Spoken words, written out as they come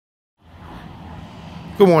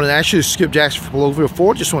Good morning, Ashley. This is Skip Jackson from Loganville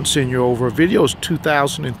Ford. Just want to send you over a video. It's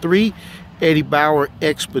 2003 Eddie Bauer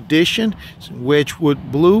Expedition. It's in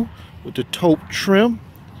Wedgwood blue with the taupe trim.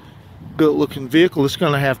 Good looking vehicle. It's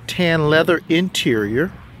going to have tan leather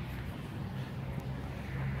interior.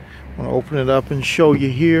 I'm going to open it up and show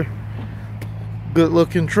you here. Good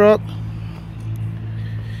looking truck.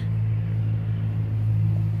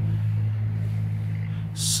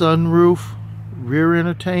 Sunroof, rear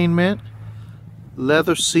entertainment,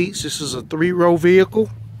 leather seats. This is a 3-row vehicle.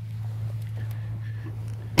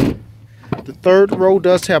 The third row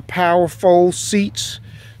does have power fold seats,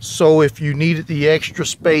 so if you needed the extra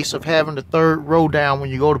space of having the third row down when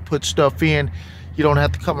you go to put stuff in, you don't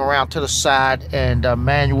have to come around to the side and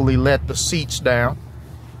manually let the seats down.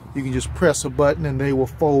 You can just press a button and they will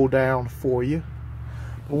fold down for you.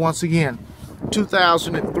 But once again,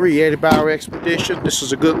 2003 Eddie Bauer Expedition. This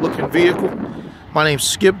is a good looking vehicle. My name's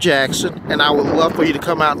Skip Jackson, and I would love for you to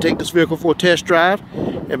come out and take this vehicle for a test drive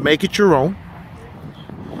and make it your own.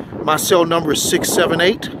 My cell number is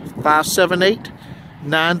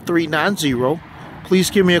 678-578-9390. Please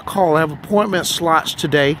give me a call. I have appointment slots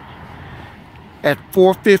today at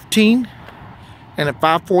 4:15 and at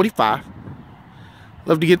 5:45.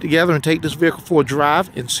 Love to get together and take this vehicle for a drive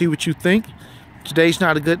and see what you think. Today's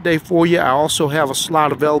not a good day for you. I also have a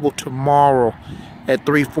slot available tomorrow at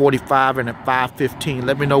 3:45 and at 5:15.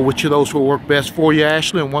 Let me know which of those will work best for you,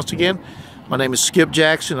 Ashley. And once again, my name is Skip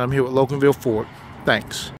Jackson. I'm here with Loganville Ford. Thanks.